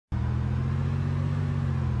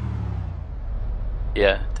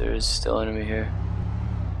Yeah, there is still enemy here.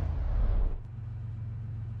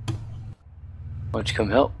 Why don't you come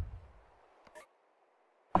help?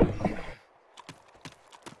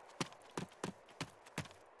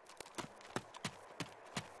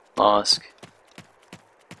 Mosque.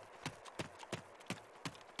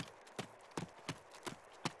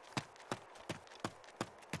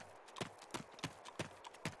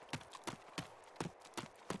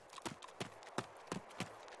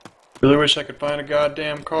 Really wish I could find a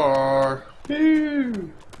goddamn car.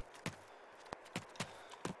 Woo!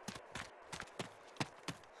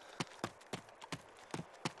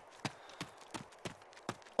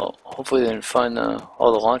 Well, hopefully they didn't find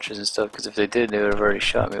all the launchers and stuff, because if they did, they would have already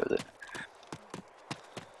shot me with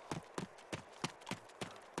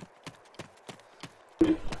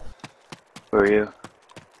it. Where are you?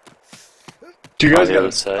 Do you On guys the got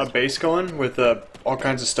other side. a base going with all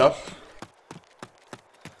kinds of stuff?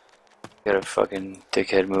 Got a fucking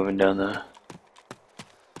dickhead moving down the...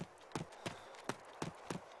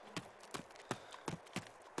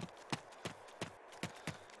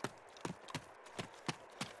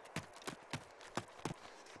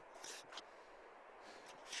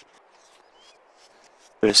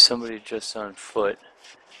 There's somebody just on foot.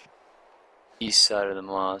 East side of the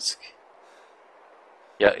mosque.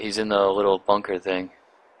 Yeah, he's in the little bunker thing.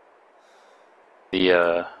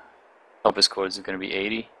 The compass coordinates is going to be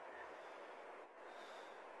 80.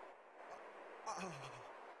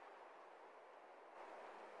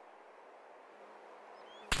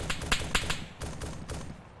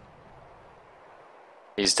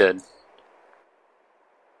 He's dead.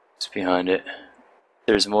 It's behind it.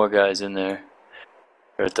 There's more guys in there.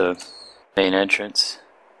 They're at the main entrance.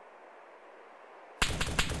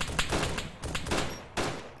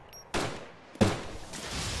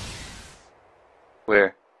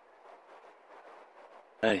 Where?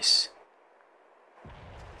 Nice.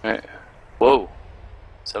 Alright. Whoa.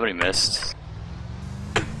 Somebody missed.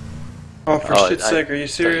 Oh, for shit's sake, are you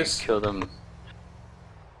serious? Killed him.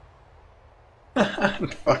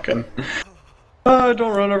 Fucking. Oh,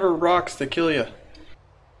 don't run over rocks, they kill you.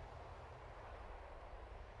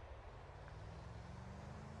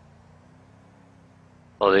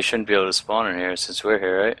 Well, they shouldn't be able to spawn in here since we're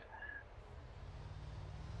here, right?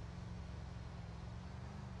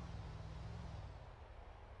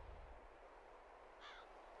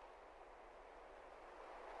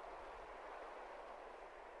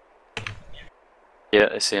 Yeah,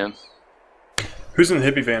 I see him. Who's in the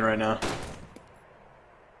hippie van right now?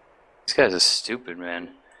 This guy's a stupid man.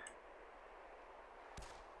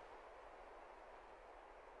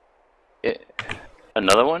 Yeah.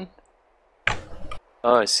 Another one?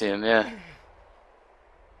 Oh, I see him, yeah.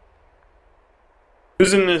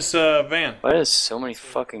 Who's in this van? Why there's so many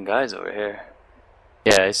fucking guys over here?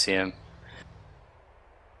 Yeah, I see him.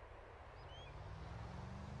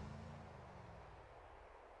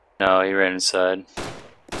 No, he ran inside.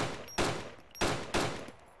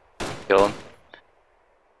 Kill him.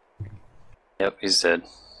 Yep, he's dead.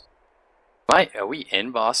 Are we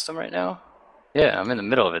in Boston right now? Yeah, I'm in the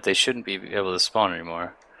middle of it. They shouldn't be able to spawn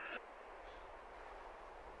anymore.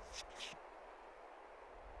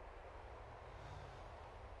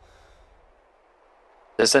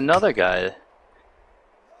 There's another guy.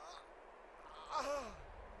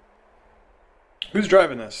 Who's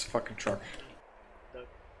driving this fucking truck? Doug.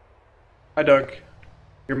 Hi, Doug.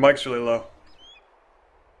 Your mic's really low.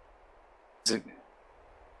 Is it...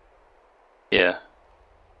 Yeah.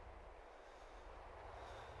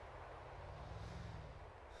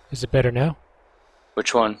 Is it better now?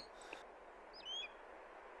 Which one?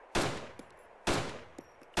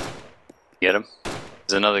 Get him?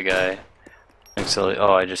 There's another guy.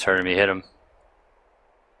 Oh, I just heard him. He hit him.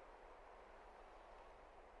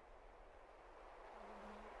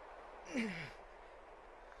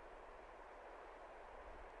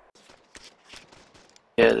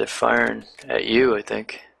 Yeah, they're firing at you, I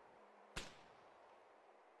think.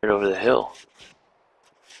 Right over the hill.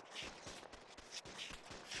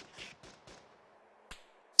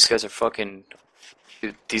 These guys are fucking...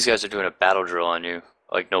 Dude, these guys are doing a battle drill on you.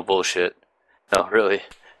 Like, no bullshit. No, really.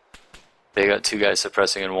 They got two guys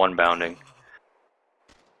suppressing and one bounding.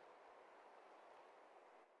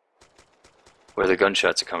 Where the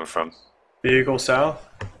gunshots are coming from. Vehicle south?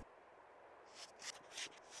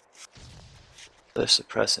 They're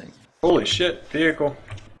suppressing. Holy shit, vehicle.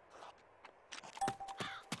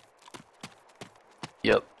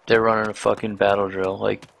 Yep, they're running a fucking battle drill.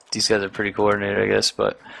 Like, these guys are pretty coordinated, I guess,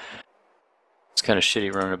 but it's kind of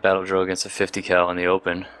shitty running a battle drill against a 50 cal in the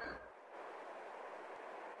open.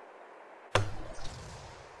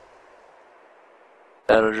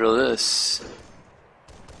 Battle drill this.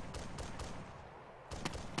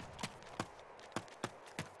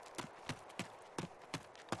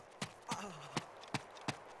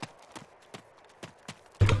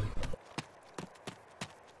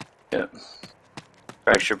 Yep.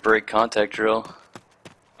 Fracture break contact drill.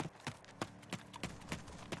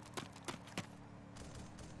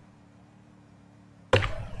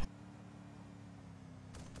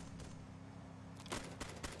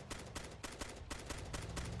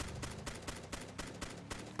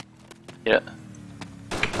 Yeah.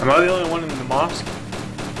 Am I the only one in the mosque?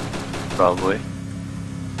 Probably.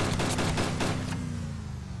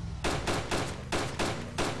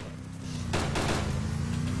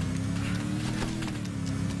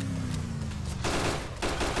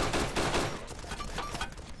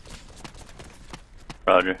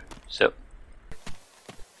 Roger. So.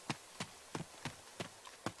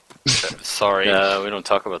 Sorry. We don't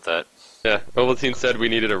talk about that. Yeah, Ovaltine said we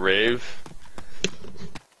needed a rave.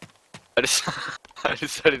 I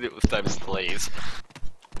decided it was time to blaze.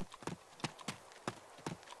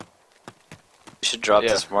 We should drop Yeah.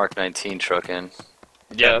 this Mark 19 truck in.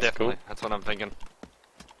 Yeah, that's definitely. cool. That's what I'm thinking.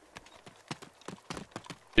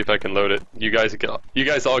 See if I can load it. You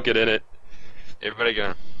guys all get in it. Everybody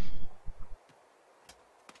go.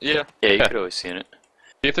 Yeah. Yeah, you Yeah. could always see in it.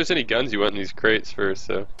 See if there's any guns you want in these crates first,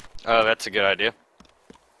 so. Oh, that's a good idea.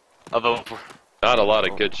 Although, Not a lot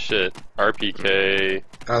of good shit. RPK.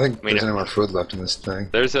 I don't think mean, there's any more food left in this thing.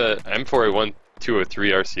 There's a M4A1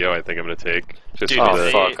 203 RCO I think I'm gonna take. Just Dude, for Oh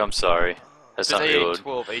the, fuck, I'm sorry. That's there's not reload.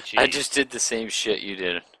 AA12 HE. I just did the same shit you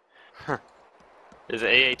did. There's an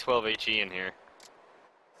AA12 HE in here.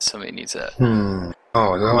 Somebody needs that.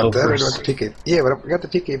 Oh, do I want that or do I Loafers. want the PKP? Yeah, but we got the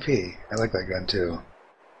PKP. I like that gun too.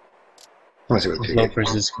 I want to see what the Loafers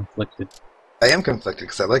PKP. is conflicted. I am conflicted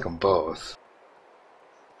because I like them both.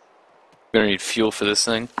 We're gonna need fuel for this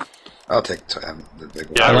thing. I'll take the big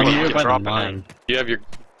one. Yeah, I we want can you to get buy the dropping mine. you have your.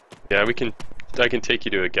 Yeah, I can take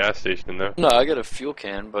you to a gas station though. No, I got a fuel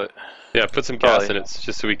can, but Yeah, put some gas Probably. in it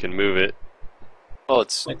just so we can move it. oh,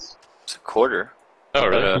 it's Nice. a quarter. Oh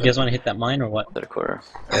really? Yeah. You guys want to hit that mine or what? Is that a quarter?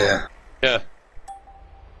 Yeah. Yeah.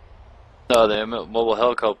 No, the mobile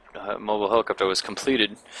helicopter was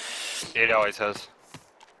completed. It always has.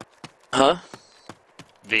 Huh?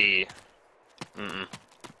 The.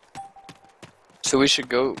 So we should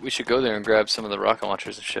go there and grab some of the rocket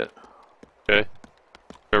launchers and shit. Okay.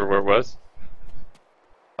 Remember where it was?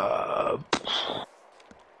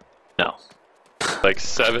 No. Like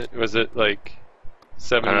 7? Was it like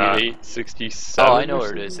 78, 67? Oh, I know or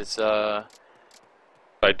where it is. something? It's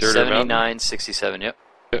By Dirt or Mountain? 7967. Yep.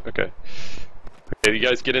 Yeah, okay. Okay, you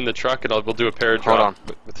guys get in the truck and we'll do a paradrop Hold on.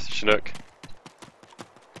 with Chinook.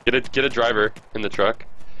 Get a driver in the truck.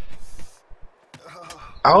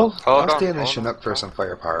 I'll Hold on, stay in the hold on. Chinook for some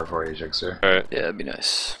firepower for you, Jigsaw. Alright. Yeah, that'd be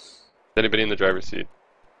nice. Anybody in the driver's seat?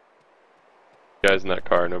 Guys in that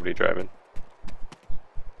car, nobody driving.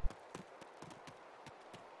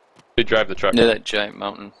 They drive the truck. Near that giant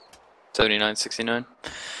mountain. 7969.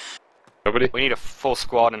 Nobody? We need a full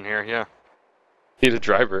squad in here, yeah. Need a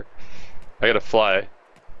driver. I gotta fly.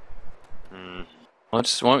 Hmm. Why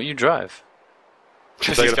don't you drive?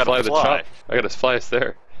 Because I he's gotta fly got the to fly. truck. I gotta fly us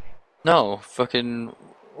there. No, fucking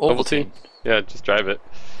Ovaltine. Yeah, just drive it.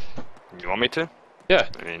 You want me to? Yeah.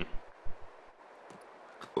 I mean,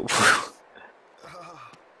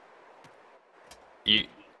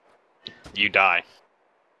 you die.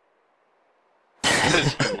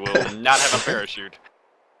 You will not have a parachute.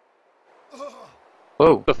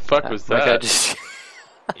 Whoa. What the fuck was My guy that? just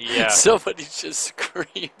Yeah. Somebody just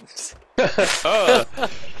screams. Oh,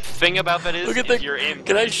 Thing about that is, Look at if the. you're in,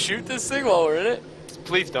 Can I shoot this thing while we're in it?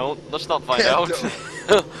 please don't. Let's not find Yeah, out.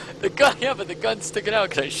 The gun, yeah, but the gun's sticking out.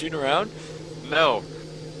 Can I shoot around? No,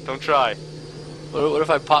 don't try. What if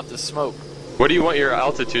I pop the smoke? what do you want your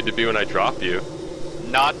altitude to be when I drop you?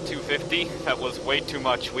 Not 250. That was way too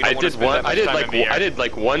much. We don't I want to did spend that much time in the air. I did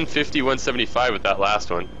like 150, 175 with that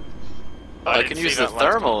last one. Oh, I didn't can see use the that last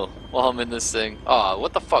one. thermal while I'm in this thing. Aw,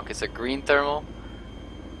 what the fuck? It's a green thermal?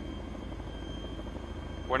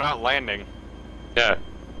 We're not landing. Yeah,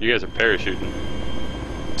 you guys are parachuting.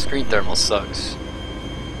 This green thermal sucks.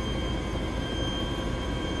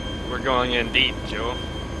 We're going in deep, Joe.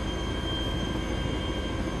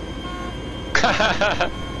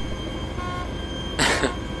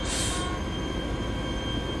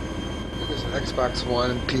 There's an Xbox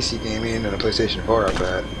One, PC gaming, and a PlayStation 4 up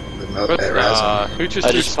at What the- Rasm. who just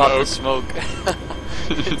I threw just popped the smoke? smoke.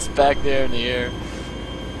 It's back there in the air.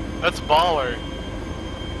 That's baller.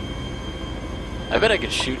 I bet I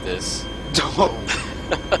could shoot this.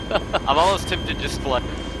 I'm almost tempted just to like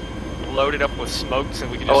load it up with smokes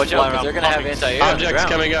and we can just Oh, watch fly out, 'cause around they're gonna have pumping anti-air. on the Objects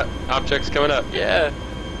ground. coming up. Objects coming up. Yeah.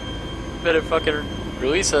 Better fucking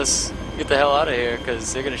release us. Get the hell out of here,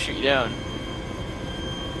 because they're gonna shoot you down.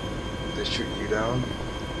 They shoot you down.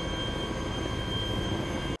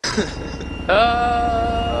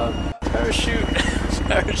 Parachute.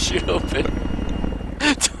 Parachute open.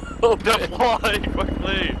 Open. Deploy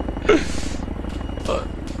quickly!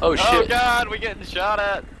 Oh shit. Oh god, we're getting shot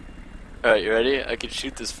at! Alright, you ready? I can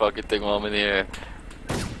shoot this fucking thing while I'm in the air.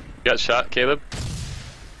 You got shot, Caleb?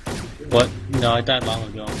 What? No, I died long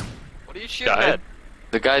ago. What are you shooting Died? at?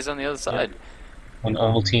 The guy's on the other side. When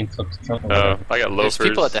Ovaltine flipped the truck over. Oh, I got There's loafers.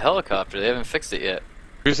 people at the helicopter. They haven't fixed it yet.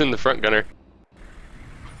 Who's in the front gunner?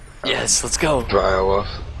 Yes, let's go. Dry wolf.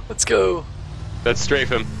 Let's go. Let's strafe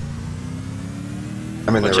him.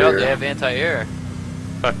 I'm in Watch the out, rear. they have anti-air.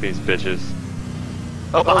 Fuck these bitches.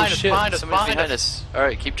 Oh, behind us, shit. behind us, Somebody's behind us!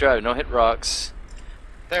 Alright, keep driving. Don't hit rocks.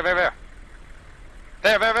 There, there, there!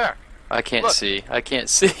 There, there, there! I can't Look. see. I can't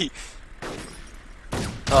see.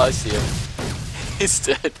 Oh, I see him. He's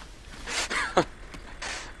dead.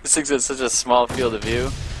 This thing's got such a small field of view.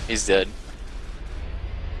 He's dead.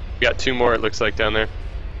 We got 2 more, it looks like, down there.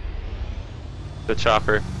 The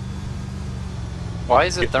chopper. Why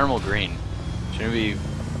is it thermal green? Shouldn't it be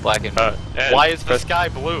black and... And Why is the press- sky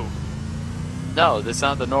blue? No, that's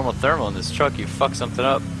not the normal thermal in this truck. You fucked something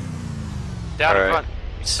up. Down in Alright. front.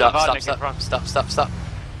 Stop, Vodnik stop, in stop, front. stop, stop, stop.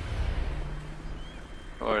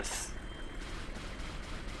 North.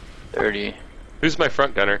 30. Who's my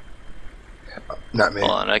front gunner? Not me.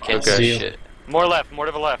 Hold on, I can't Okay. see shit. More left, more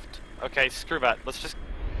to the left. Okay, screw that. Let's just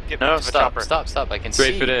get No, to the stop, chopper. stop, stop. I can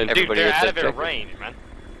Strafe see it in. Dude, everybody they're at out the of their objective. range, man.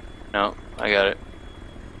 No, I got it.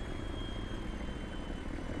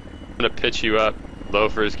 I'm gonna pitch you up.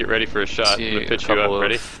 Loafers, get ready for a shot. See I'm gonna a pitch you couple up. of-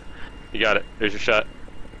 Ready? You got it. There's your shot.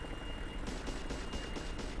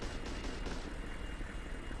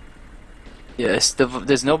 Yes,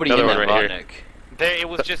 there's nobody Another in that one right Vodnik. It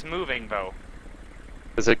was just moving, though.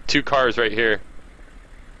 There's like 2 cars right here.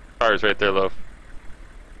 Cars right there, Loaf.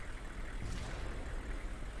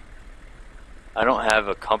 I don't have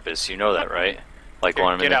a compass, you know that, right? Like Here,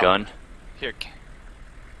 when I'm in get the out. gun. Here.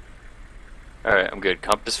 Alright, I'm good.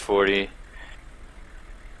 Compass 40.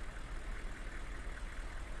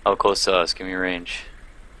 How close to us? Give me range.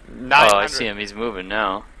 900. Oh, I see him. He's moving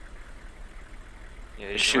now. Yeah,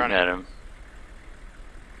 He's he's shooting running. at him.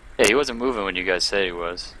 Yeah, he wasn't moving when you guys said he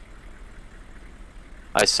was.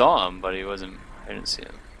 I saw him, but he wasn't. I didn't see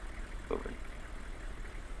him moving.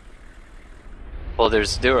 Well, there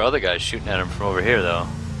were other guys shooting at him from over here, though.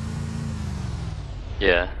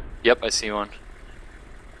 Yeah. Yep, I see one.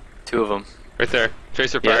 2 of them. Right there.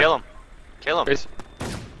 Tracer Yeah. fire. Kill him. Kill him. Trace.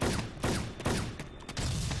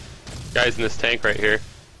 Guys in this tank right here.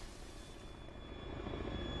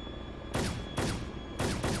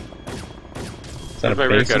 Is that Where's my a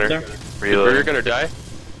rear base up gunner? there? Did Reloading. rear gunner die?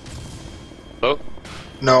 Oh,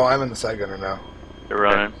 No, I'm in the side gunner now. They're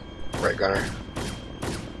running. Right gunner.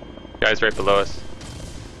 guys right below us.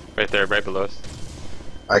 Right there, right below us.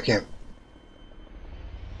 I can't.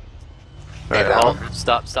 Alright, down. halt.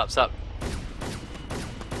 Stop, stop, stop.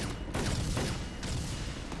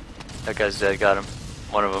 That guy's dead, got him.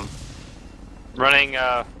 One of them. Running,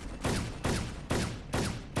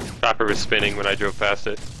 Chopper was spinning when I drove past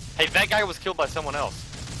it. Hey, that guy was killed by someone else.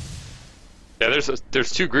 Yeah, there's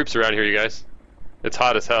 2 groups around here, you guys. It's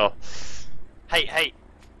hot as hell. Hey, hey.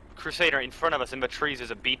 Crusader, in front of us in the trees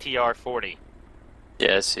is a BTR 40.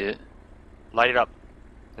 Yeah, I see it. Light it up.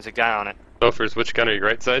 There's a guy on it. Loafers, which gun are you?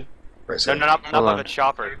 Right side? Right No, side. no, not Hold by on. the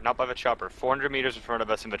chopper. Not by the chopper. 400 meters in front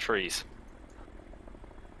of us in the trees.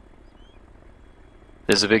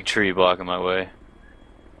 There's a big tree blocking my way.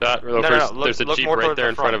 Dot, No, Loafers, no, no. Look, there's a look Jeep more right toward there the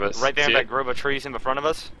in front of us. Right there in See that it? grove of trees in the front of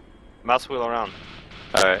us. Mouse wheel around.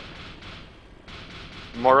 Alright.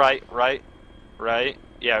 More right, right, right.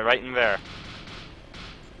 Yeah, right in there.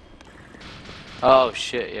 Oh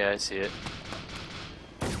shit, yeah, I see it.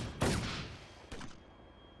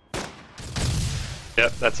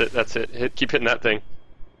 Yep, that's it, that's it. Keep hitting that thing.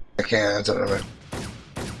 I can't. It's under me.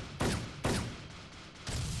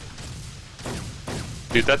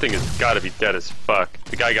 Dude, that thing has gotta be dead as fuck.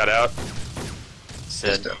 The guy got out.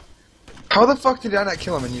 Said, How the fuck did I not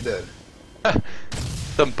kill him and you did?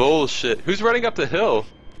 Some bullshit. Who's running up the hill?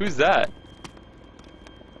 Who's that?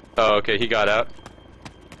 Oh, okay, he got out.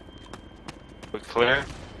 We clear?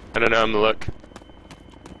 I don't know, I'm gonna look.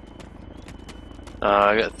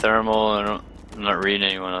 I got thermal, I'm not reading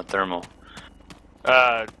anyone on thermal.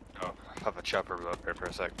 Oh, have a chopper up there for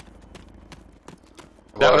a sec.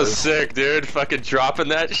 That was sick, dude. Fucking dropping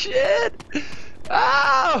that shit.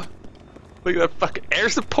 Ah! Look at that fucking air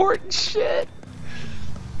support and shit.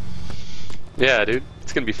 Yeah, dude.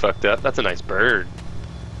 It's gonna be fucked up. That's a nice bird.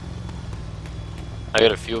 I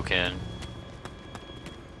got a fuel can.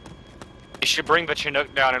 You should bring the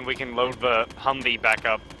Chinook down and we can load the Humvee back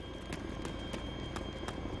up.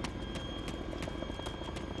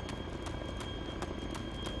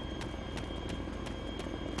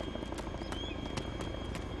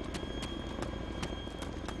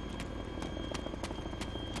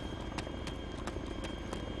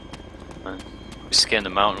 We scanned the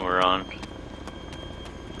mountain we're on.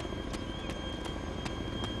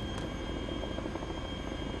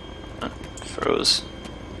 Froze.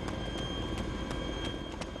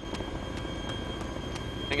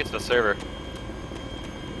 I think it's the server.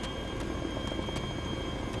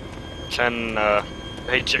 Can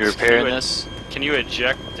hey, You Jix, repairing this? Can you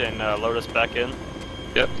eject and load us back in?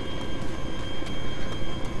 Yep.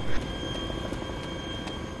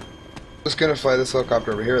 Just gonna fly this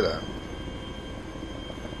helicopter over here then.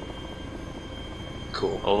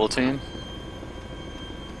 Cool. Ovaltine?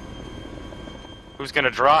 Who's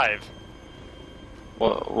gonna drive?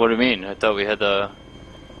 What do you mean? I thought we had an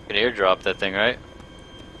airdrop that thing, right?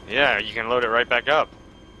 Yeah, you can load it right back up.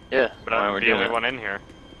 Yeah. But why I'm we're the doing only it. one in here.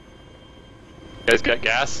 You guys got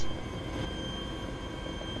gas?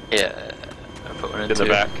 Yeah. I put one in In the too.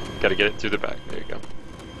 back. Gotta get it through the back. There you go.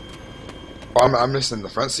 Well, I'm just in the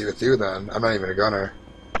front seat with you then. I'm not even a gunner.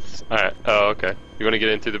 Alright. Oh, okay. You want to get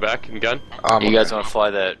in through the back and gun? You guys Okay. want to fly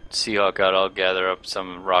that Seahawk out? I'll gather up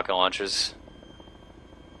some rocket launchers.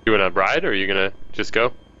 You want to ride, or are you gonna just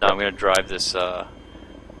go? No, I'm gonna drive this Alright.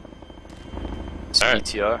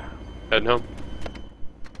 ETR. Heading home.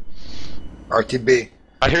 RTB.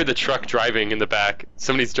 I hear the truck driving in the back.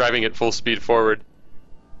 Somebody's driving at full speed forward.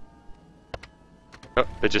 Oh,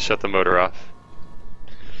 they just shut the motor off.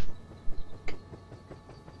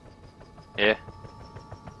 Yeah.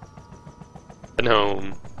 Heading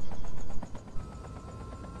home.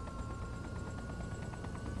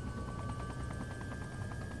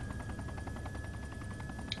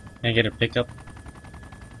 Can I get a pickup?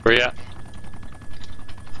 Where you at?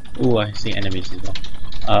 Ooh, I see enemies as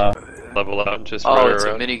well. Level out and just Oh, run it's a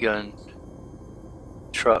around. minigun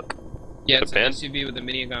truck. Yeah, The it's band? an SUV with a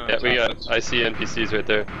minigun. Yeah, on we top. got. I see NPCs right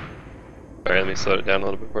there. Alright, let me slow it down a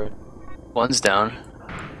little bit for you. One's down.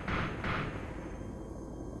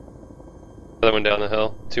 Another one down the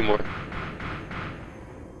hill. Two more.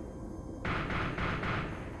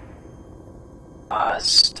 Ah,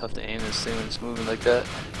 it's tough to aim this thing when it's moving like that.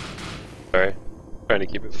 Sorry. Trying to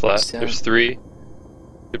keep it flat. Down. There's three.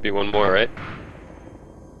 Could be one more, right?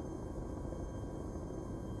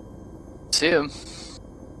 See him.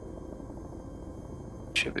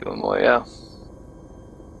 Should be one more, yeah.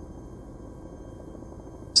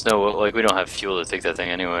 It's no, like, we don't have fuel to take that thing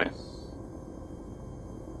anyway.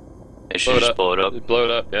 It should just blow it up. Blow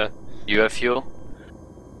it up, yeah. You have fuel?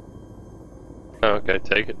 Oh, okay,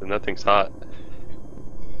 take it. Then that thing's hot.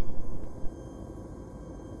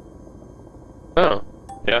 Oh,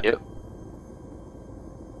 yeah. Yep.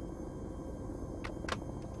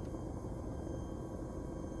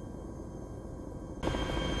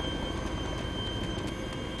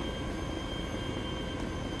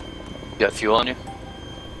 You got fuel on you?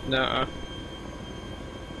 Nuh-uh.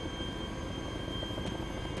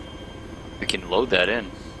 We can load that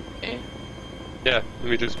in. Okay. Yeah, let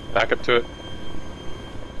me just back up to it.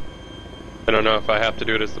 I don't know if I have to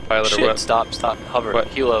do it as the pilot or Shit, what. stop, hover. What?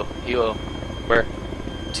 Helo. Where?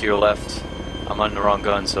 To your left. I'm on the wrong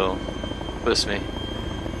gun, so twist me.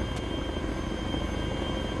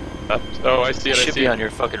 Oh, I see It it, I should see be it. on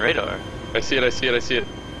your fucking radar. I see it, I see it, I see it.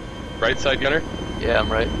 Right side gunner? Yeah, I'm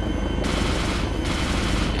right.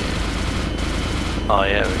 Oh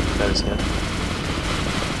yeah, that is good.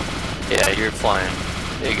 Yeah, you're flying.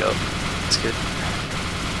 There you go. That's good.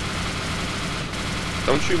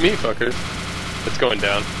 Don't shoot me, fuckers. It's going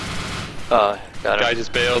down. Got Guy him.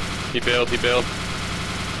 just bailed. He bailed, he bailed.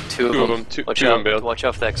 Two of them. Two Watch of out. them bailed. Watch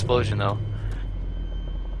out for that explosion, though.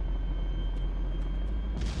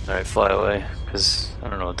 Alright, fly away, because I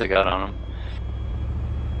don't know what they got on them.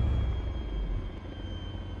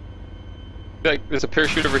 Like, there's a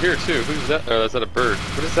parachute over here, too. Who's that? Oh, that's not a bird.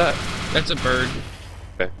 What is that? That's a bird.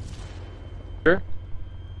 Okay. Sure?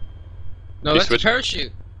 No, You that's switch- a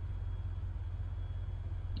parachute.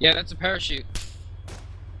 Yeah, that's a parachute.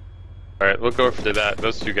 Alright, we'll go for that.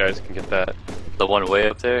 Those two guys can get that. The one way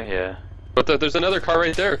up there? Yeah. But there's another car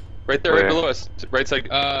right there. Right there, Where? right below us. Right side.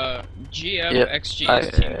 GM Yep. XG I-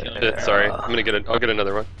 is team killing. Shit, sorry. I'm gonna get I'll get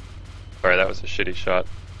another one. Sorry, that was a shitty shot.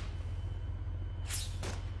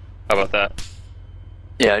 How about that?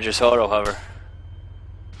 Yeah, just auto hover.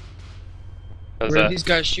 How's Where are that? these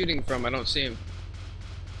guys shooting from? I don't see him.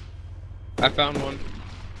 I found one.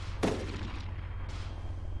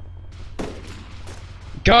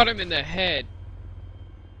 Got him in the head.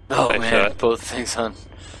 Oh Nice man, shot. both things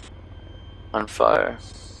on fire.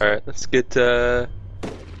 Alright, let's get I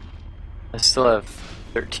still have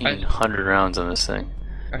 1,300 rounds on this thing.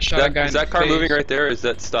 I shot a guy is in that the car face. moving right there, or is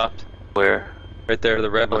that stopped? Where? Right there, the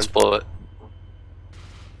red one. Let's blow it.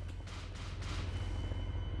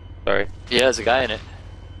 Sorry. Yeah, there's a guy in it.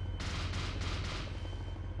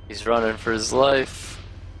 He's running for his life.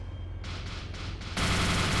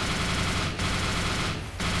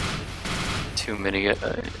 Too many.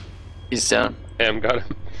 He's down. Ham got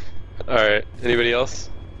him. Alright, anybody else?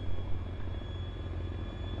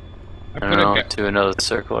 I don't know. Do another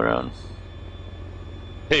circle around.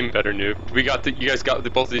 Aim better, noob. We got you guys got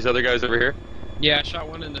both of these other guys over here? Yeah, I shot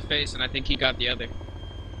one in the face, and I think he got the other.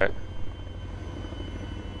 Alright.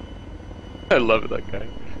 I love it, that guy.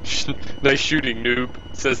 Nice shooting, noob,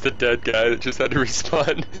 says the dead guy that just had to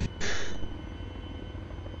respawn.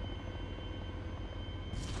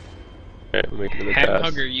 Alright, we'll make another Ham pass.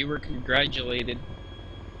 Hugger, you were congratulated.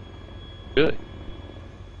 Really?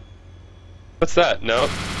 What's that? No.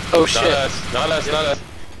 Oh shit. Not us, not us, not us.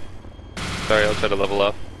 Sorry, I'll try to level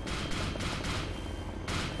up.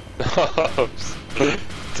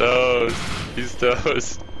 Toast. He's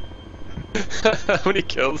toast. How many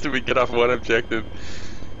kills did we get off one objective?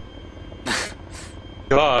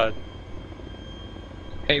 God.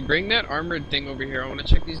 Hey, bring that armored thing over here. I want to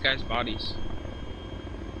check these guys' bodies.